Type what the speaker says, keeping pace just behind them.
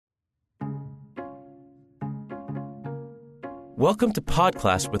Welcome to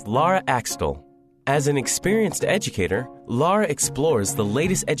Podcast with Laura Axtell. As an experienced educator, Laura explores the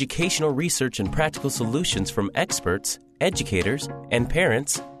latest educational research and practical solutions from experts, educators, and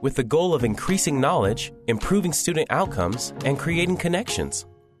parents with the goal of increasing knowledge, improving student outcomes, and creating connections.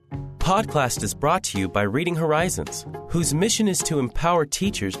 Podcast is brought to you by Reading Horizons, whose mission is to empower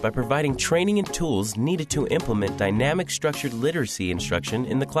teachers by providing training and tools needed to implement dynamic structured literacy instruction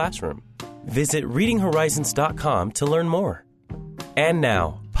in the classroom. Visit readinghorizons.com to learn more. And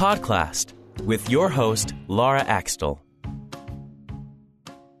now, Podcast with your host, Laura Axtell.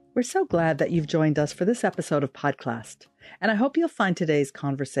 We're so glad that you've joined us for this episode of Podcast, and I hope you'll find today's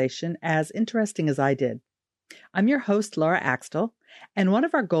conversation as interesting as I did. I'm your host, Laura Axtell, and one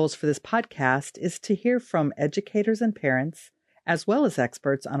of our goals for this podcast is to hear from educators and parents, as well as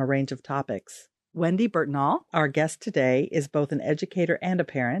experts on a range of topics. Wendy Bertnall, our guest today, is both an educator and a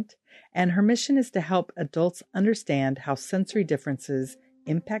parent, and her mission is to help adults understand how sensory differences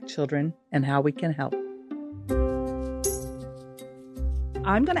impact children and how we can help.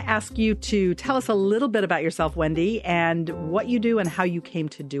 I'm going to ask you to tell us a little bit about yourself, Wendy, and what you do and how you came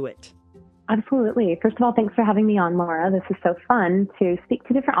to do it. Absolutely. First of all, thanks for having me on, Laura. This is so fun to speak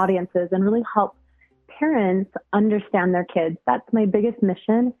to different audiences and really help parents understand their kids. That's my biggest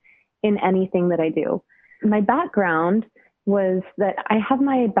mission in anything that I do. My background was that I have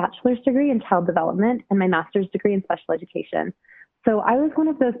my bachelor's degree in child development and my master's degree in special education. So I was one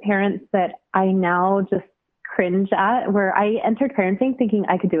of those parents that I now just cringe at, where I entered parenting thinking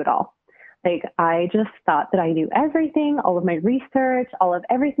I could do it all. Like, I just thought that I knew everything, all of my research, all of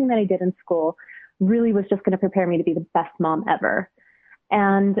everything that I did in school really was just going to prepare me to be the best mom ever.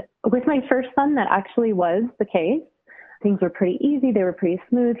 And with my first son, that actually was the case. Things were pretty easy. They were pretty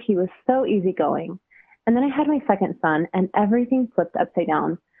smooth. He was so easygoing. And then I had my second son and everything flipped upside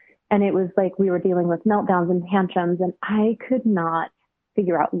down. And it was like we were dealing with meltdowns and tantrums, and I could not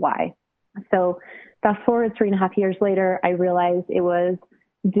figure out why. So fast forward 3.5 years later, I realized it was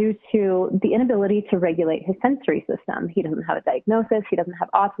due to the inability to regulate his sensory system. He doesn't have a diagnosis. He doesn't have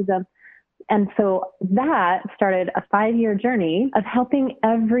autism. And so that started a 5-year journey of helping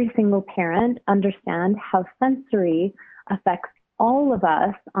every single parent understand how sensory affects all of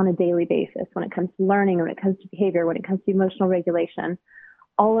us on a daily basis when it comes to learning, when it comes to behavior, when it comes to emotional regulation.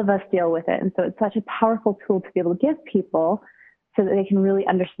 All of us deal with it. And so it's such a powerful tool to be able to give people so that they can really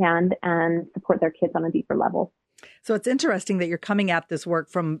understand and support their kids on a deeper level. So it's interesting that you're coming at this work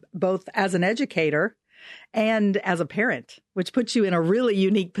from both as an educator and as a parent, which puts you in a really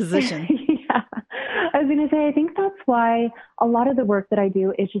unique position. Yeah. I was going to say, I think that's why a lot of the work that I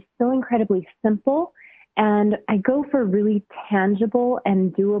do is just so incredibly simple. And I go for really tangible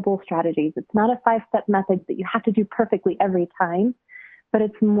and doable strategies. It's not a 5-step method that you have to do perfectly every time, but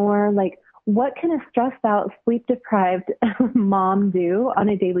it's more like, what can a stressed out, sleep deprived mom do on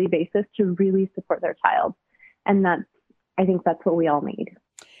a daily basis to really support their child? And I think that's what we all need.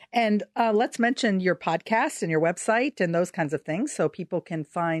 And let's mention your podcast and your website and those kinds of things so people can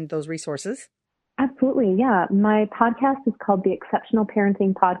find those resources. Absolutely. Yeah. My podcast is called The Exceptional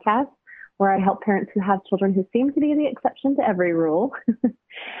Parenting Podcast, where I help parents who have children who seem to be the exception to every rule.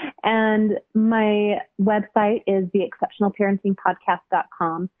 And my website is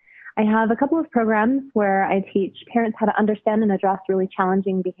theexceptionalparentingpodcast.com. I have a couple of programs where I teach parents how to understand and address really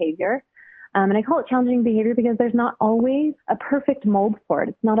challenging behavior. And I call it challenging behavior because there's not always a perfect mold for it.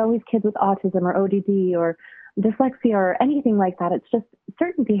 It's not always kids with autism or ODD or dyslexia or anything like that. It's just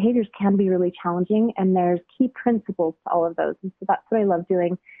certain behaviors can be really challenging, and there's key principles to all of those. And so that's what I love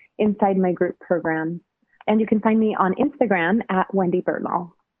doing inside my group program. And you can find me on Instagram at Wendy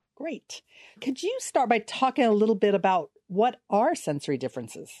Bertnall. Great. Could you start by talking a little bit about what are sensory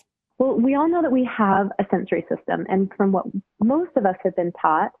differences? Well, we all know that we have a sensory system. And from what most of us have been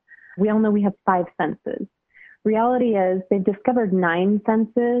taught, we all know we have 5 senses. Reality is they've discovered 9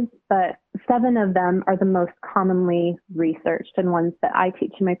 senses, but 7 of them are the most commonly researched and ones that I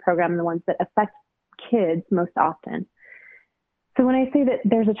teach in my program and the ones that affect kids most often. So when I say that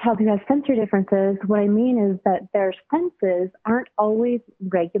there's a child who has sensory differences, what I mean is that their senses aren't always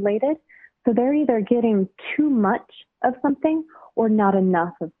regulated. So they're either getting too much of something or not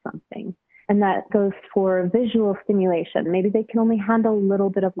enough of something. And that goes for visual stimulation. Maybe they can only handle a little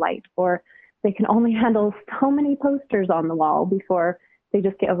bit of light, or they can only handle so many posters on the wall before they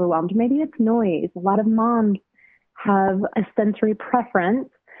just get overwhelmed. Maybe it's noise. A lot of moms have a sensory preference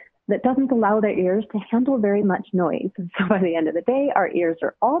that doesn't allow their ears to handle very much noise. And so by the end of the day, our ears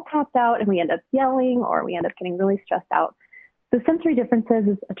are all tapped out and we end up yelling, or we end up getting really stressed out. So sensory differences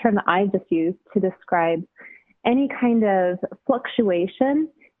is a term that I just used to describe any kind of fluctuation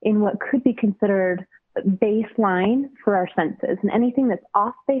in what could be considered baseline for our senses. And anything that's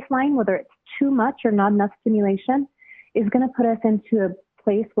off baseline, whether it's too much or not enough stimulation, is going to put us into a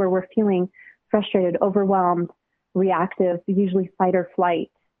place where we're feeling frustrated, overwhelmed, reactive, usually fight or flight,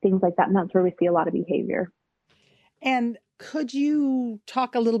 things like that. And that's where we see a lot of behavior. And could you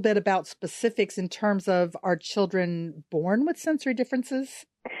talk a little bit about specifics in terms of are children born with sensory differences?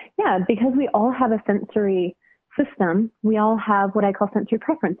 Yeah, because we all have a sensory system. We all have what I call sensory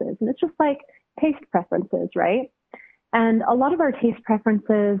preferences. And it's just like taste preferences, right? And a lot of our taste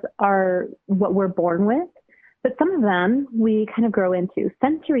preferences are what we're born with, but some of them we kind of grow into.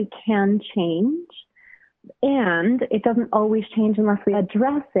 Sensory can change, and it doesn't always change unless we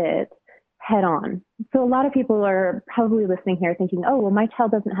address it head on. So a lot of people are probably listening here thinking, oh, well, my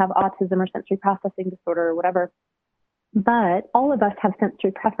child doesn't have autism or sensory processing disorder or whatever. But all of us have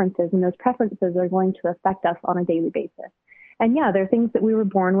sensory preferences, and those preferences are going to affect us on a daily basis. And yeah, there are things that we were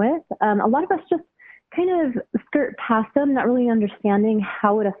born with. A lot of us just kind of skirt past them, not really understanding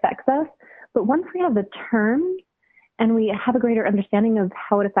how it affects us. But once we have the terms and we have a greater understanding of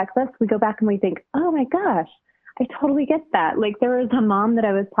how it affects us, we go back and we think, oh my gosh, I totally get that. Like there was a mom that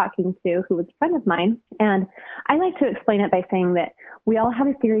I was talking to who was a friend of mine, and I like to explain it by saying that we all have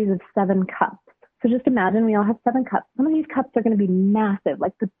a series of 7 cups. So just imagine we all have 7 cups. Some of these cups are going to be massive,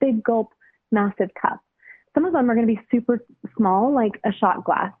 like the big gulp, massive cup. Some of them are going to be super small, like a shot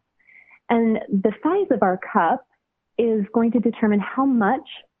glass. And the size of our cup is going to determine how much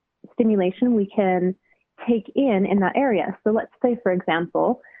stimulation we can take in that area. So let's say, for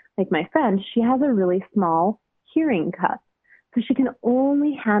example, like my friend, she has a really small hearing cup. So she can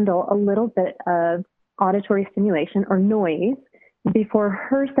only handle a little bit of auditory stimulation or noise before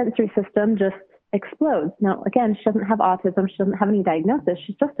her sensory system just explodes. Now, again, she doesn't have autism. She doesn't have any diagnosis.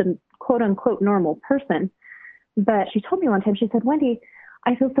 She's just a quote unquote normal person. But she told me one time, she said, Wendy,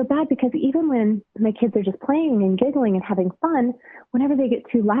 I feel so bad because even when my kids are just playing and giggling and having fun, whenever they get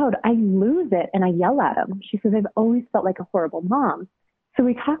too loud, I lose it and I yell at them. She says, I've always felt like a horrible mom. So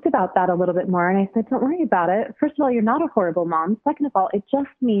we talked about that a little bit more. And I said, don't worry about it. First of all, you're not a horrible mom. Second of all, it just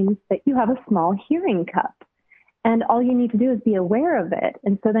means that you have a small hearing cup. And all you need to do is be aware of it.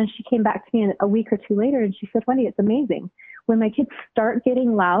 And so then she came back to me a week or two later and she said, Wendy, it's amazing. When my kids start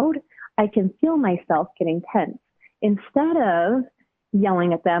getting loud, I can feel myself getting tense. Instead of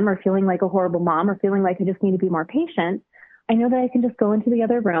yelling at them or feeling like a horrible mom or feeling like I just need to be more patient, I know that I can just go into the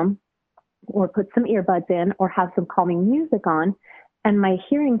other room or put some earbuds in or have some calming music on, and my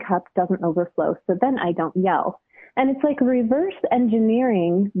hearing cup doesn't overflow. So then I don't yell. And it's like reverse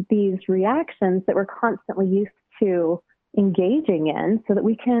engineering these reactions that we're constantly used to engaging in so that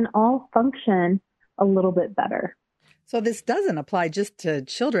we can all function a little bit better. So this doesn't apply just to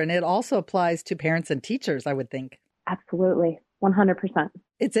children. It also applies to parents and teachers, I would think. Absolutely. 100%.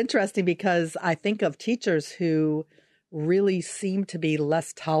 It's interesting because I think of teachers who really seem to be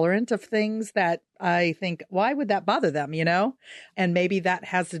less tolerant of things that I think, why would that bother them, you know? And maybe that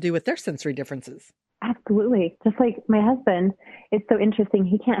has to do with their sensory differences. Absolutely. Just like my husband, it's so interesting.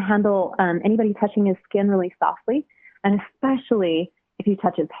 He can't handle anybody touching his skin really softly. And especially if you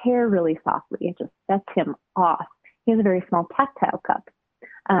touch his hair really softly, it just sets him off. He has a very small tactile cup.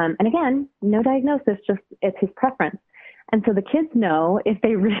 And again, no diagnosis, just it's his preference. And so the kids know if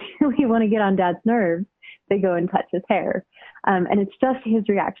they really want to get on dad's nerves, they go and touch his hair. And it's just his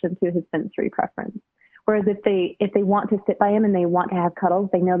reaction to his sensory preference. Whereas if they want to sit by him and they want to have cuddles,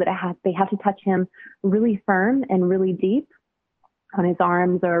 they know that they have to touch him really firm and really deep on his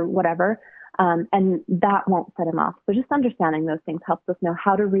arms or whatever. And that won't set him off. So just understanding those things helps us know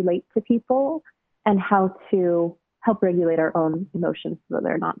how to relate to people and how to help regulate our own emotions so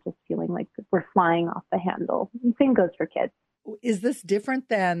they're not just feeling like we're flying off the handle. The same goes for kids. Is this different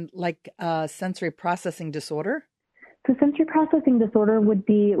than like sensory processing disorder? So sensory processing disorder would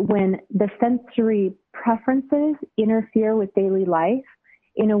be when the sensory preferences interfere with daily life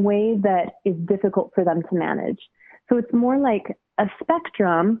in a way that is difficult for them to manage. So it's more like a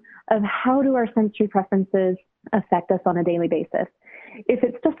spectrum of how do our sensory preferences affect us on a daily basis. If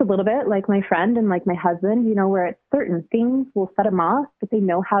it's just a little bit like my friend and like my husband, you know, where it's certain things will set them off, but they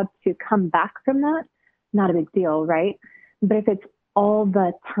know how to come back from that, not a big deal, right? But if it's all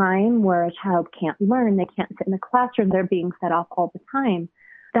the time where a child can't learn, they can't sit in the classroom, they're being set off all the time,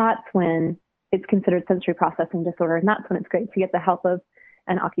 that's when it's considered sensory processing disorder. And that's when it's great to get the help of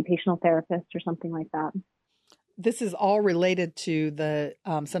an occupational therapist or something like that. This is all related to the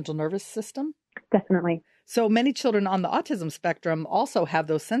central nervous system? Definitely. So many children on the autism spectrum also have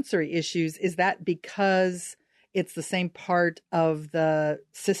those sensory issues. Is that because it's the same part of the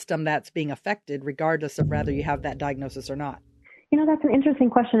system that's being affected, regardless of whether you have that diagnosis or not? That's an interesting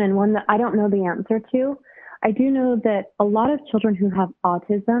question and one that I don't know the answer to. I do know that a lot of children who have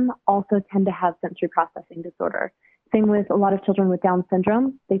autism also tend to have sensory processing disorder. Same with a lot of children with Down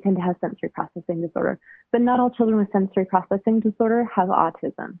syndrome, they tend to have sensory processing disorder. But not all children with sensory processing disorder have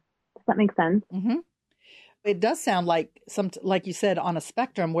autism. Does that make sense? Mm-hmm. It does sound like like you said, on a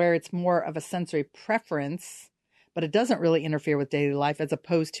spectrum where it's more of a sensory preference, but it doesn't really interfere with daily life, as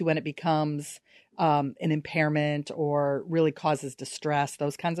opposed to when it becomes an impairment or really causes distress,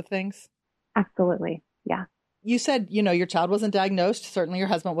 those kinds of things. Absolutely. Yeah. You said, your child wasn't diagnosed. Certainly your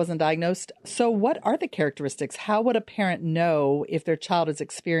husband wasn't diagnosed. So what are the characteristics? How would a parent know if their child is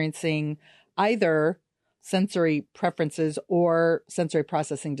experiencing either sensory preferences or sensory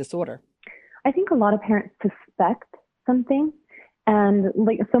processing disorder? I think a lot of parents suspect something. And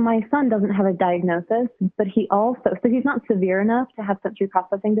so my son doesn't have a diagnosis, but he's not severe enough to have sensory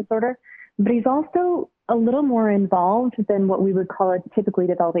processing disorder, but he's also a little more involved than what we would call a typically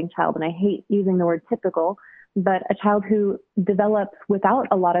developing child. And I hate using the word typical, but a child who develops without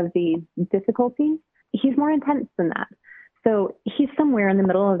a lot of these difficulties, he's more intense than that. So he's somewhere in the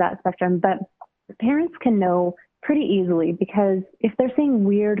middle of that spectrum, but parents can know pretty easily because if they're seeing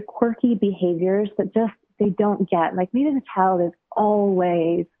weird, quirky behaviors that just they don't get, like maybe the child is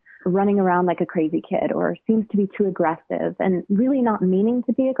always running around like a crazy kid or seems to be too aggressive and really not meaning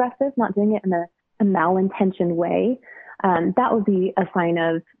to be aggressive, not doing it in a malintentioned way, that would be a sign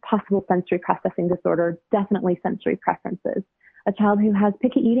of possible sensory processing disorder, definitely sensory preferences. A child who has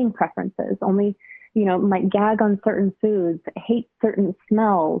picky eating preferences, only, might gag on certain foods, hate certain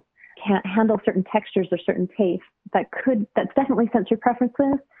smells, can't handle certain textures or certain tastes, that's definitely sensory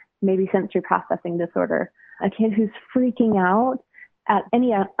preferences, maybe sensory processing disorder. A kid who's freaking out at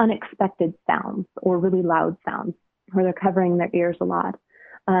any unexpected sounds or really loud sounds where they're covering their ears a lot.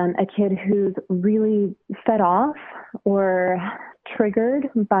 A kid who's really fed off or triggered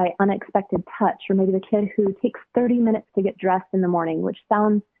by unexpected touch, or maybe the kid who takes 30 minutes to get dressed in the morning, which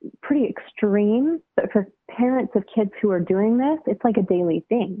sounds pretty extreme, but for parents of kids who are doing this, it's like a daily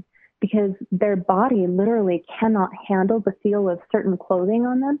thing because their body literally cannot handle the feel of certain clothing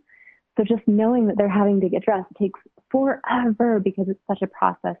on them. So just knowing that they're having to get dressed takes forever because it's such a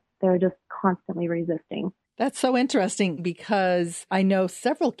process. They're just constantly resisting. That's so interesting because I know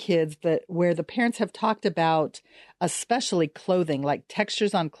several kids where the parents have talked about, especially clothing, like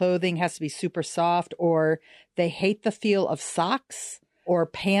textures on clothing has to be super soft, or they hate the feel of socks, or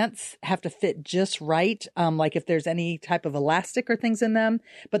pants have to fit just right. Like if there's any type of elastic or things in them,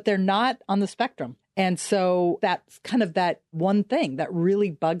 but they're not on the spectrum. And so that's kind of that one thing that really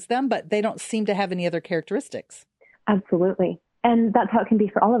bugs them, but they don't seem to have any other characteristics. Absolutely. And that's how it can be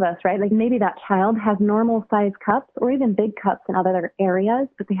for all of us, right? Like maybe that child has normal size cups or even big cups in other areas,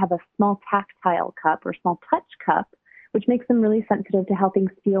 but they have a small tactile cup or small touch cup, which makes them really sensitive to how things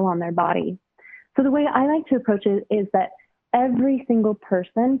feel on their body. So the way I like to approach it is that every single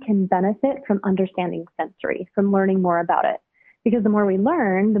person can benefit from understanding sensory, from learning more about it. Because the more we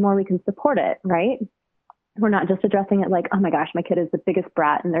learn, the more we can support it, right? We're not just addressing it like, oh my gosh, my kid is the biggest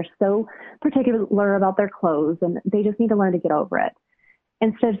brat and they're so particular about their clothes and they just need to learn to get over it.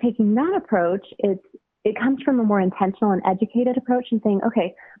 Instead of taking that approach, it comes from a more intentional and educated approach and saying,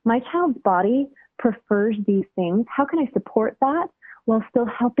 okay, my child's body prefers these things. How can I support that while still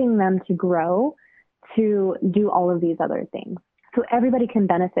helping them to grow to do all of these other things? So everybody can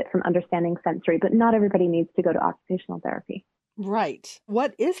benefit from understanding sensory, but not everybody needs to go to occupational therapy. Right.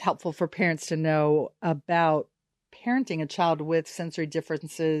 What is helpful for parents to know about parenting a child with sensory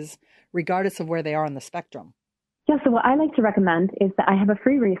differences, regardless of where they are on the spectrum? Yeah, so what I like to recommend is that I have a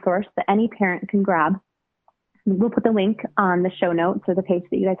free resource that any parent can grab. We'll put the link on the show notes or the page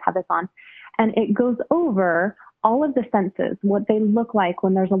that you guys have this on. And it goes over all of the senses, what they look like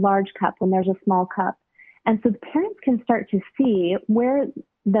when there's a large cup, when there's a small cup. And so the parents can start to see where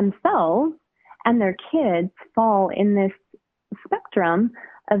themselves and their kids fall in this spectrum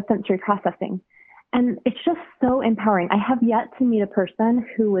of sensory processing. And it's just so empowering. I have yet to meet a person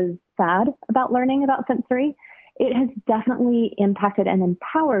who was sad about learning about sensory. It has definitely impacted and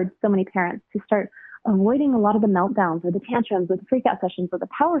empowered so many parents to start avoiding a lot of the meltdowns or the tantrums or the freakout sessions or the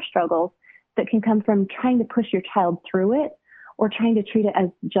power struggles that can come from trying to push your child through it or trying to treat it as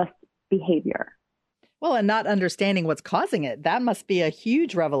just behavior. Well, and not understanding what's causing it. That must be a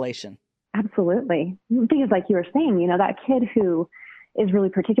huge revelation. Absolutely. Because like you were saying, that kid who is really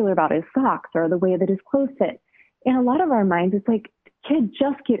particular about his socks or the way that his clothes fit, in a lot of our minds, it's like, kid,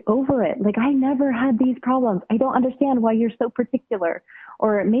 just get over it. Like, I never had these problems. I don't understand why you're so particular.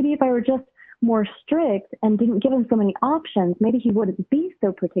 Or maybe if I were just more strict and didn't give him so many options, maybe he wouldn't be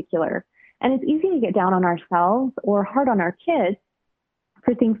so particular. And it's easy to get down on ourselves or hard on our kids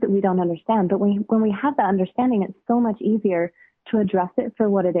for things that we don't understand. But when we have that understanding, it's so much easier to address it for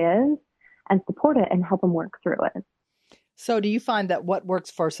what it is and support it and help them work through it. So do you find that what works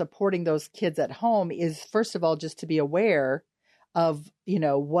for supporting those kids at home is, first of all, just to be aware of,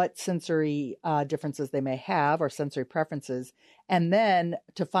 what sensory differences they may have or sensory preferences, and then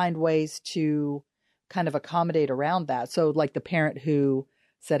to find ways to kind of accommodate around that? So like the parent who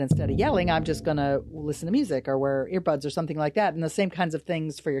said, instead of yelling, I'm just going to listen to music or wear earbuds or something like that. And the same kinds of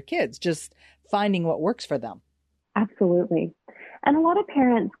things for your kids, just finding what works for them. Absolutely. And a lot of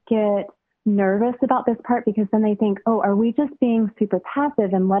parents get nervous about this part because then they think, oh, are we just being super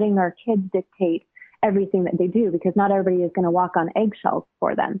passive and letting our kids dictate everything that they do? Because not everybody is going to walk on eggshells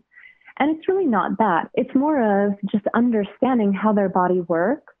for them. And it's really not that. It's more of just understanding how their body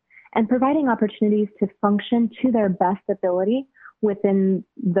works and providing opportunities to function to their best ability within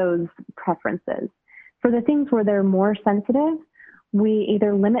those preferences. For the things where they're more sensitive, we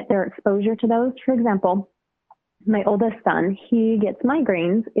either limit their exposure to those. For example, my oldest son, he gets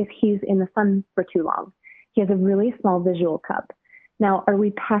migraines if he's in the sun for too long. He has a really small visual cup. Now, are we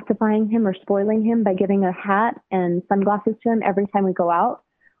pacifying him or spoiling him by giving a hat and sunglasses to him every time we go out?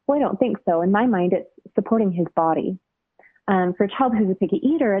 Well, I don't think so. In my mind, it's supporting his body. For a child who's a picky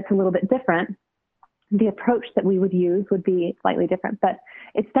eater, it's a little bit different. The approach that we would use would be slightly different, but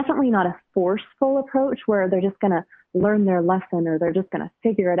it's definitely not a forceful approach where they're just going to learn their lesson or they're just going to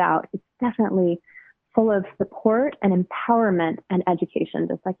figure it out. It's definitely full of support and empowerment and education,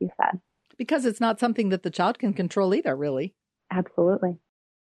 just like you said. Because it's not something that the child can control either, really. Absolutely.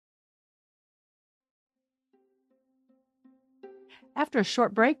 After a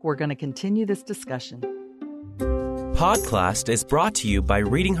short break, we're going to continue this discussion. Podcast is brought to you by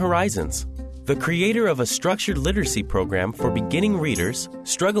Reading Horizons, the creator of a structured literacy program for beginning readers,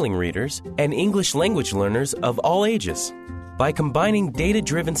 struggling readers, and English language learners of all ages. By combining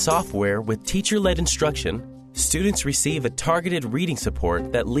data-driven software with teacher-led instruction, students receive a targeted reading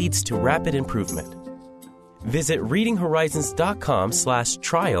support that leads to rapid improvement. Visit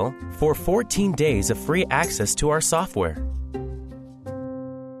readinghorizons.com/trial for 14 days of free access to our software.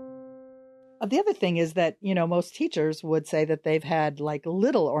 The other thing is that, most teachers would say that they've had like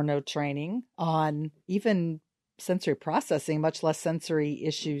little or no training on even sensory processing, much less sensory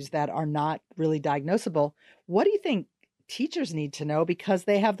issues that are not really diagnosable. What do you think teachers need to know, because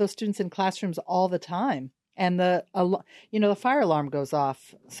they have those students in classrooms all the time, and the fire alarm goes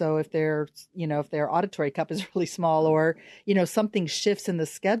off? So if their auditory cup is really small, or something shifts in the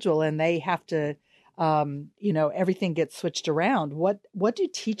schedule and they have to everything gets switched around, what do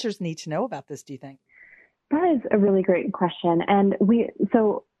teachers need to know about this, do you think? That is a really great question. And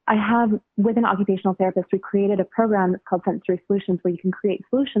I have, with an occupational therapist, we created a program that's called Sensory Solutions, where you can create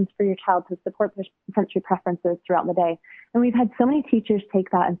solutions for your child to support their sensory preferences throughout the day. And we've had so many teachers take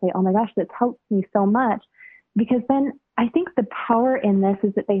that and say, oh my gosh, that's helped me so much. Because then I think the power in this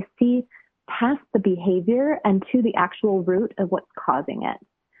is that they see past the behavior and to the actual root of what's causing it.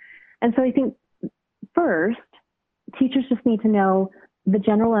 And so I think first, teachers just need to know the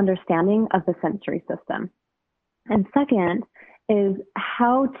general understanding of the sensory system. And second is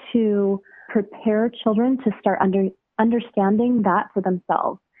how to prepare children to start understanding that for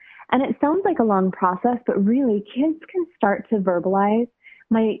themselves. And it sounds like a long process, but really kids can start to verbalize,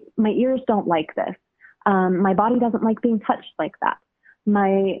 my ears don't like this. My body doesn't like being touched like that.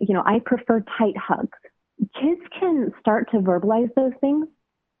 I prefer tight hugs. Kids can start to verbalize those things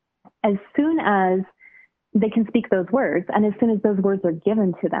as soon as they can speak those words and as soon as those words are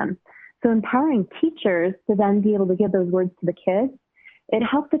given to them. So empowering teachers to then be able to give those words to the kids, it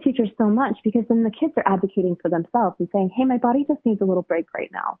helps the teachers so much, because then the kids are advocating for themselves and saying, hey, my body just needs a little break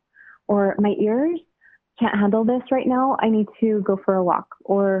right now. Or my ears can't handle this right now. I need to go for a walk,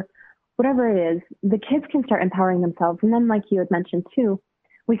 or whatever it is. The kids can start empowering themselves. And then, like you had mentioned too,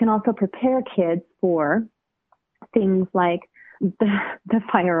 we can also prepare kids for things like the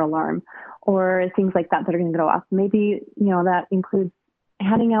fire alarm or things like that are going to go off. Maybe, that includes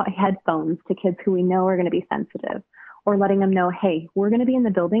handing out headphones to kids who we know are going to be sensitive, or letting them know, hey, we're going to be in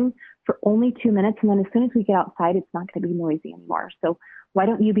the building for only 2 minutes. And then as soon as we get outside, it's not going to be noisy anymore. So why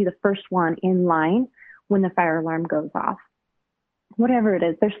don't you be the first one in line when the fire alarm goes off? Whatever it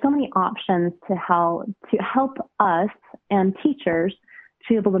is, there's so many options to help us and teachers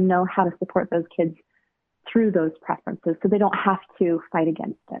to be able to know how to support those kids through those preferences so they don't have to fight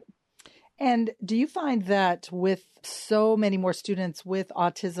against it. And do you find that with so many more students with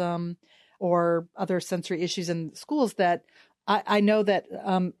autism or other sensory issues in schools, that I know that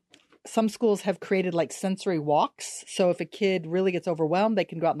some schools have created like sensory walks. So if a kid really gets overwhelmed, they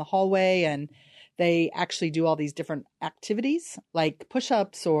can go out in the hallway and they actually do all these different activities like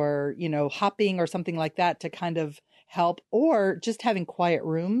push-ups or, hopping or something like that to kind of help, or just having quiet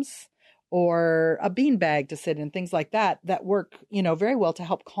rooms or a beanbag to sit in, things like that work, very well to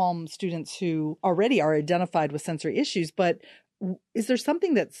help calm students who already are identified with sensory issues. But is there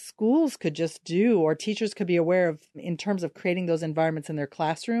something that schools could just do or teachers could be aware of in terms of creating those environments in their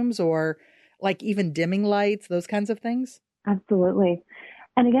classrooms, or like even dimming lights, those kinds of things? Absolutely.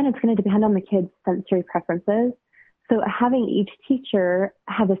 And again, it's going to depend on the kids' sensory preferences. So having each teacher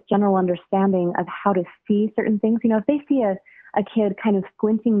have this general understanding of how to see certain things, if they see a kid kind of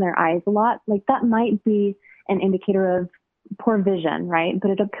squinting their eyes a lot, like that might be an indicator of poor vision, right?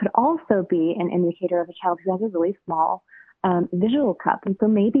 But it could also be an indicator of a child who has a really small visual cup. And so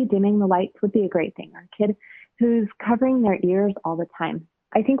maybe dimming the lights would be a great thing. Or a kid who's covering their ears all the time.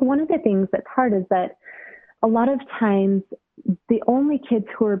 I think one of the things that's hard is that a lot of times the only kids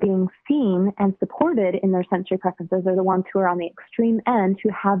who are being seen and supported in their sensory preferences are the ones who are on the extreme end who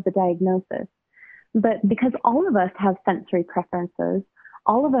have the diagnosis. But because all of us have sensory preferences,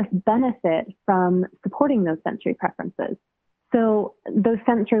 all of us benefit from supporting those sensory preferences. So those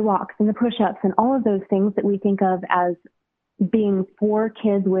sensory walks and the push-ups and all of those things that we think of as being for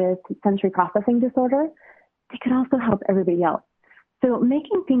kids with sensory processing disorder, they could also help everybody else. So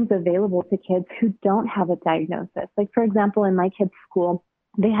making things available to kids who don't have a diagnosis. Like, for example, in my kids' school,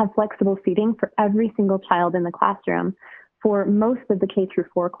 they have flexible seating for every single child in the classroom for most of the K through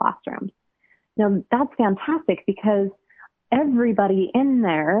 4 classrooms. Now, that's fantastic because everybody in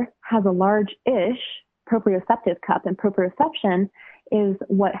there has a large-ish proprioceptive cup, and proprioception is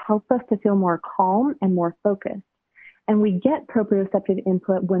what helps us to feel more calm and more focused. And we get proprioceptive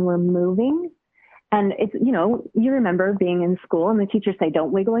input when we're moving. And it's, you remember being in school and the teachers say,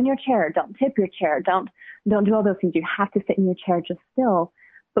 don't wiggle in your chair, don't tip your chair, don't do all those things. You have to sit in your chair just still.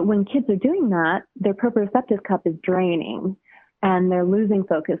 But when kids are doing that, their proprioceptive cup is draining and they're losing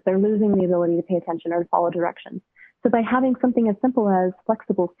focus. They're losing the ability to pay attention or to follow directions. So by having something as simple as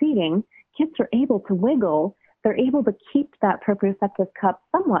flexible seating, kids are able to wiggle. They're able to keep that proprioceptive cup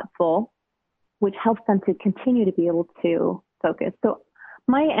somewhat full, which helps them to continue to be able to focus. So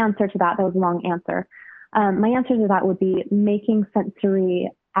my answer to that was a long answer. My answer to that would be making sensory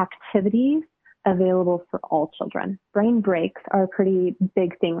activities available for all children. Brain breaks are a pretty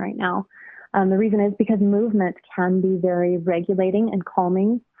big thing right now. The reason is because movement can be very regulating and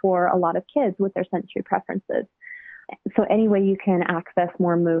calming for a lot of kids with their sensory preferences. So any way you can access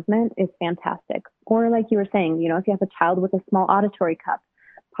more movement is fantastic. Or like you were saying, if you have a child with a small auditory cup,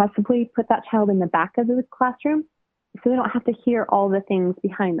 possibly put that child in the back of the classroom so they don't have to hear all the things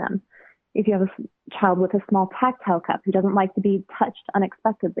behind them. If you have a child with a small tactile cup who doesn't like to be touched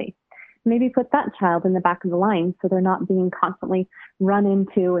unexpectedly, maybe put that child in the back of the line so they're not being constantly run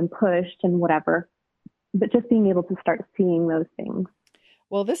into and pushed and whatever, but just being able to start seeing those things.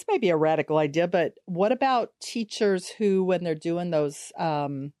 Well, this may be a radical idea, but what about teachers who, when they're doing those,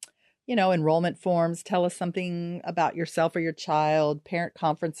 enrollment forms, tell us something about yourself or your child, parent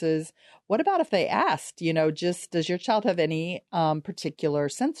conferences? What about if they asked, does your child have any particular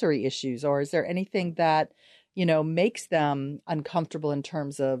sensory issues, or is there anything that, makes them uncomfortable in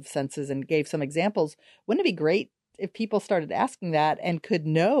terms of senses, and gave some examples? Wouldn't it be great if people started asking that and could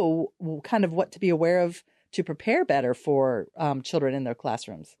know kind of what to be aware of to prepare better for children in their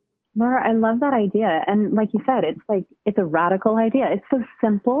classrooms? Laura, I love that idea. And like you said, it's a radical idea. It's so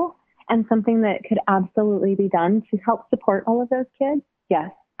simple and something that could absolutely be done to help support all of those kids. Yes,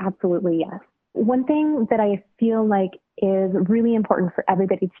 absolutely yes. One thing that I feel like is really important for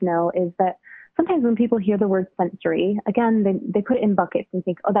everybody to know is that sometimes when people hear the word sensory, again, they put it in buckets and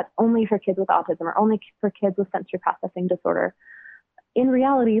think, oh, that's only for kids with autism or only for kids with sensory processing disorder. In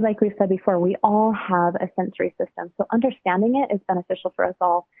reality, like we've said before, we all have a sensory system. So understanding it is beneficial for us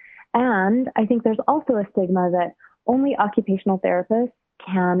all. And I think there's also a stigma that only occupational therapists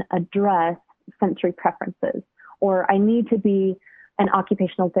can address sensory preferences, or I need to be an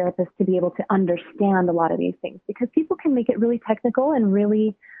occupational therapist to be able to understand a lot of these things, because people can make it really technical and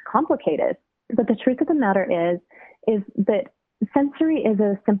really complicated. But the truth of the matter is that sensory is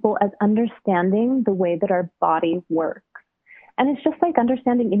as simple as understanding the way that our body works. And it's just like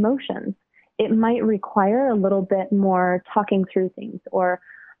understanding emotions. It might require a little bit more talking through things or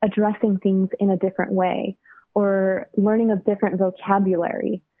addressing things in a different way or learning a different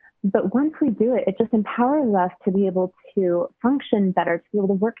vocabulary. But once we do it, it just empowers us to be able to function better, to be able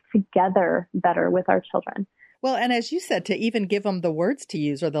to work together better with our children. Well, and as you said, to even give them the words to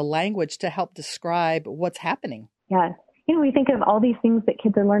use or the language to help describe what's happening. Yes. we think of all these things that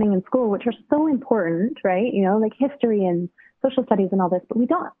kids are learning in school, which are so important, right? Like history and social studies and all this, but we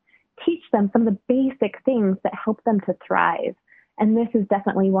don't teach them some of the basic things that help them to thrive. And this is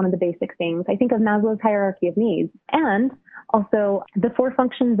definitely one of the basic things. I think of Maslow's hierarchy of needs and also the 4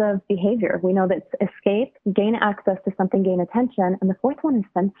 functions of behavior. We know that it's escape, gain access to something, gain attention, and the 4th one is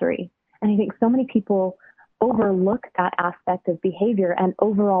sensory. And I think so many people overlook that aspect of behavior and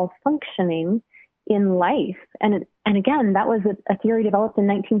overall functioning in life. And again, that was a theory developed in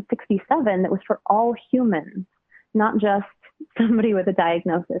 1967 that was for all humans, not just somebody with a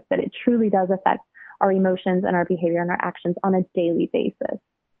diagnosis, but it truly does affect our emotions and our behavior and our actions on a daily basis.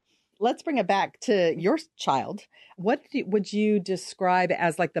 Let's bring it back to your child. What would you describe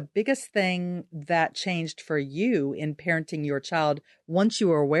as like the biggest thing that changed for you in parenting your child once you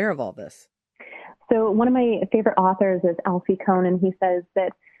were aware of all this? So one of my favorite authors is Alfie Kohn, and he says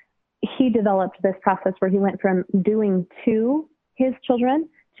that he developed this process where he went from doing to his children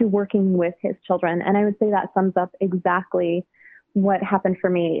to working with his children. And I would say that sums up exactly what happened for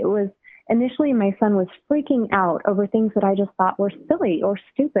me. It was initially my son was freaking out over things that I just thought were silly or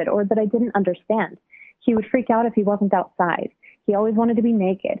stupid or that I didn't understand. He would freak out if he wasn't outside. He always wanted to be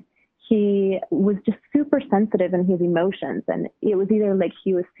naked. He was just super sensitive in his emotions. And it was either like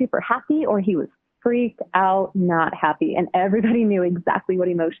he was super happy or he was freaked out, not happy. And everybody knew exactly what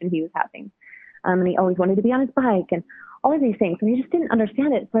emotion he was having. And he always wanted to be on his bike and all of these things. And I just didn't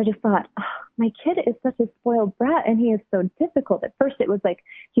understand it. So I just thought, oh, my kid is such a spoiled brat and he is so difficult. At first it was like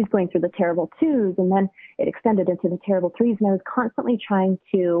he's going through the terrible 2s and then it extended into the terrible 3s. And I was constantly trying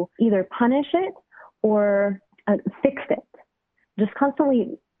to either punish it or fix it, just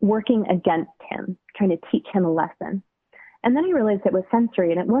constantly working against him, trying to teach him a lesson. And then I realized it was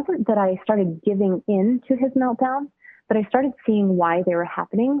sensory. And it wasn't that I started giving in to his meltdown, but I started seeing why they were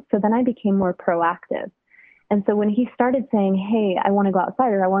happening. So then I became more proactive. And so when he started saying, hey, I want to go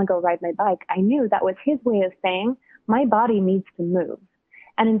outside or I want to go ride my bike, I knew that was his way of saying my body needs to move.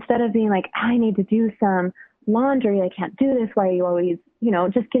 And instead of being like, I need to do some laundry, I can't do this, why are you always,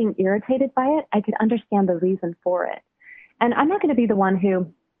 just getting irritated by it, I could understand the reason for it. And I'm not going to be the one who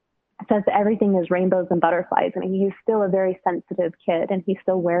says that everything is rainbows and butterflies. I mean, he's still a very sensitive kid and he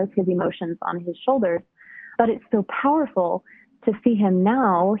still wears his emotions on his shoulders. But it's so powerful to see him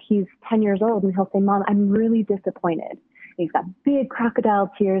now. He's 10 years old and he'll say, Mom, I'm really disappointed. He's got big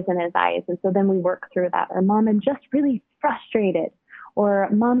crocodile tears in his eyes. And so then we work through that. Or Mom, I'm just really frustrated. Or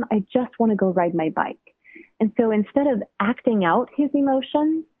Mom, I just want to go ride my bike. And so instead of acting out his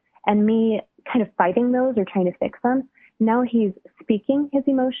emotions and me kind of fighting those or trying to fix them, now he's speaking his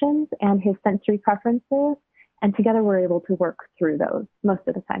emotions and his sensory preferences. And together we're able to work through those most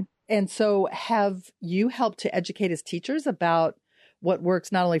of the time. And so have you helped to educate his teachers about what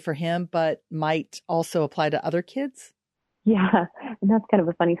works not only for him, but might also apply to other kids? Yeah, and that's kind of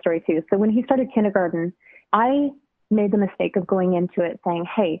a funny story too. So when he started kindergarten, I made the mistake of going into it saying,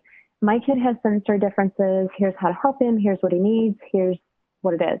 hey, my kid has sensory differences. Here's how to help him. Here's what he needs. Here's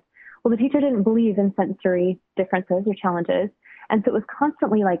what it is. Well, the teacher didn't believe in sensory differences or challenges. And so it was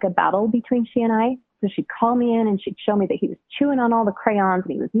constantly like a battle between she and I. So she'd call me in and she'd show me that he was chewing on all the crayons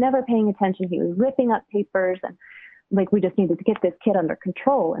and he was never paying attention. He was ripping up papers and like we just needed to get this kid under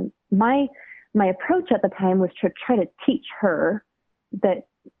control. And my approach at the time was to try to teach her that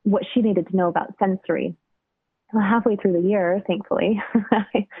what she needed to know about sensory. Well, halfway through the year, thankfully,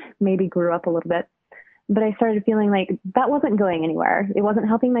 I maybe grew up a little bit, but I started feeling like that wasn't going anywhere. It wasn't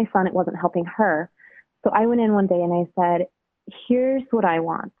helping my son. It wasn't helping her. So I went in one day and I said, here's what I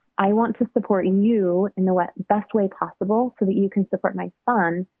want. I want to support you in the best way possible so that you can support my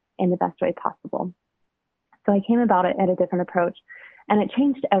son in the best way possible. So I came about it at a different approach, and it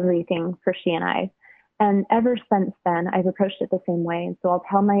changed everything for she and I. And ever since then, I've approached it the same way. And so I'll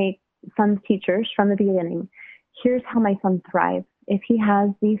tell my son's teachers from the beginning, here's how my son thrives. If he has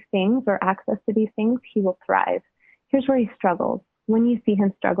these things or access to these things, he will thrive. Here's where he struggles. When you see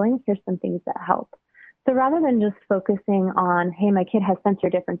him struggling, here's some things that help. So rather than just focusing on, hey, my kid has sensory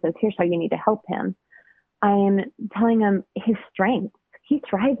differences, here's how you need to help him, I am telling him his strengths. He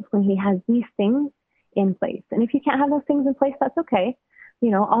thrives when he has these things in place. And if you can't have those things in place, that's okay.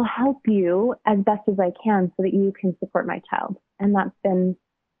 I'll help you as best as I can so that you can support my child. And that's been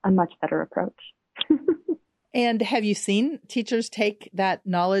a much better approach. And have you seen teachers take that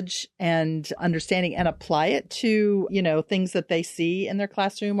knowledge and understanding and apply it to, things that they see in their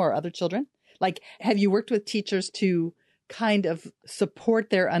classroom or other children? Like, have you worked with teachers to kind of support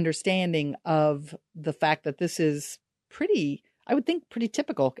their understanding of the fact that this is pretty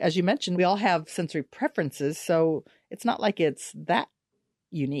typical? As you mentioned, we all have sensory preferences, so it's not like it's that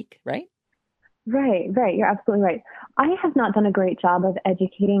unique, right? Right. You're absolutely right. I have not done a great job of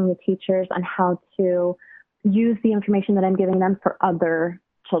educating the teachers on how to use the information that I'm giving them for other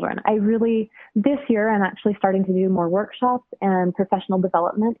children. This year, I'm actually starting to do more workshops and professional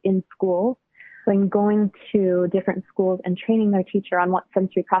development in schools. So I'm going to different schools and training their teacher on what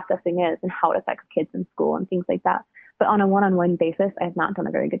sensory processing is and how it affects kids in school and things like that. But on a one-on-one basis, I have not done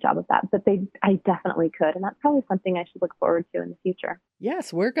a very good job of that. But I definitely could. And that's probably something I should look forward to in the future.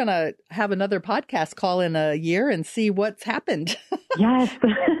 Yes, we're going to have another podcast call in a year and see what's happened. Yes.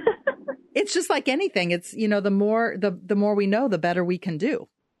 It's just like anything. It's, the more we know, the better we can do.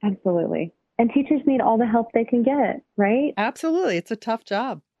 Absolutely. And teachers need all the help they can get, right? Absolutely. It's a tough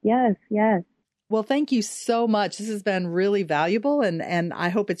job. Yes. Well, thank you so much. This has been really valuable, and I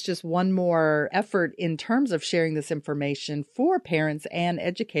hope it's just one more effort in terms of sharing this information for parents and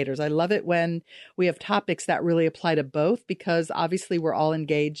educators. I love it when we have topics that really apply to both, because obviously we're all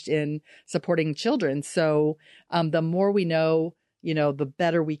engaged in supporting children. So the more we know, the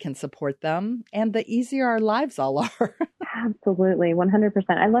better we can support them and the easier our lives all are. Absolutely. 100%.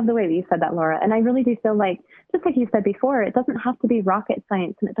 I love the way that you said that, Laura. And I really do feel like, just like you said before, it doesn't have to be rocket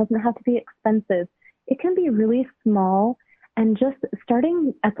science and it doesn't have to be expensive. It can be really small and just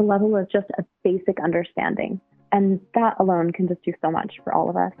starting at the level of just a basic understanding. And that alone can just do so much for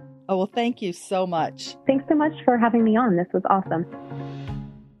all of us. Oh, well, thank you so much. Thanks so much for having me on. This was awesome.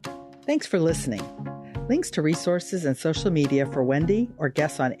 Thanks for listening. Links to resources and social media for Wendy or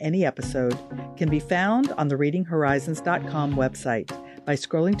guests on any episode can be found on the readinghorizons.com website by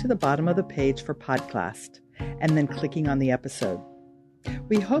scrolling to the bottom of the page for Podcast and then clicking on the episode.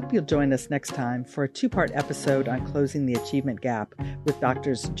 We hope you'll join us next time for a 2-part episode on closing the achievement gap with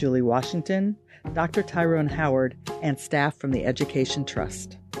Drs. Julie Washington, Dr. Tyrone Howard, and staff from the Education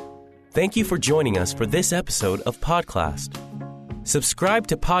Trust. Thank you for joining us for this episode of Podcast. Subscribe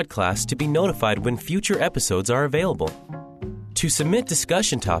to Podcast to be notified when future episodes are available. To submit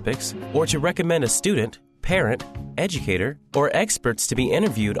discussion topics or to recommend a student, parent, educator, or experts to be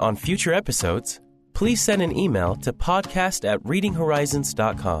interviewed on future episodes, please send an email to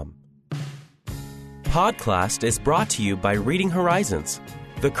podcast@readinghorizons.com. Podcast is brought to you by Reading Horizons,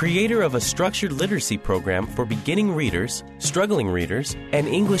 the creator of a structured literacy program for beginning readers, struggling readers, and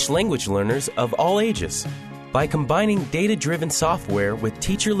English language learners of all ages. By combining data-driven software with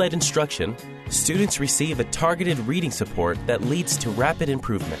teacher-led instruction, students receive a targeted reading support that leads to rapid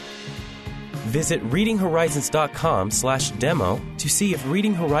improvement. Visit readinghorizons.com/demo to see if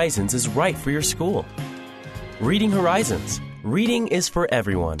Reading Horizons is right for your school. Reading Horizons. Reading is for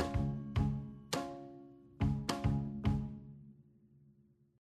everyone.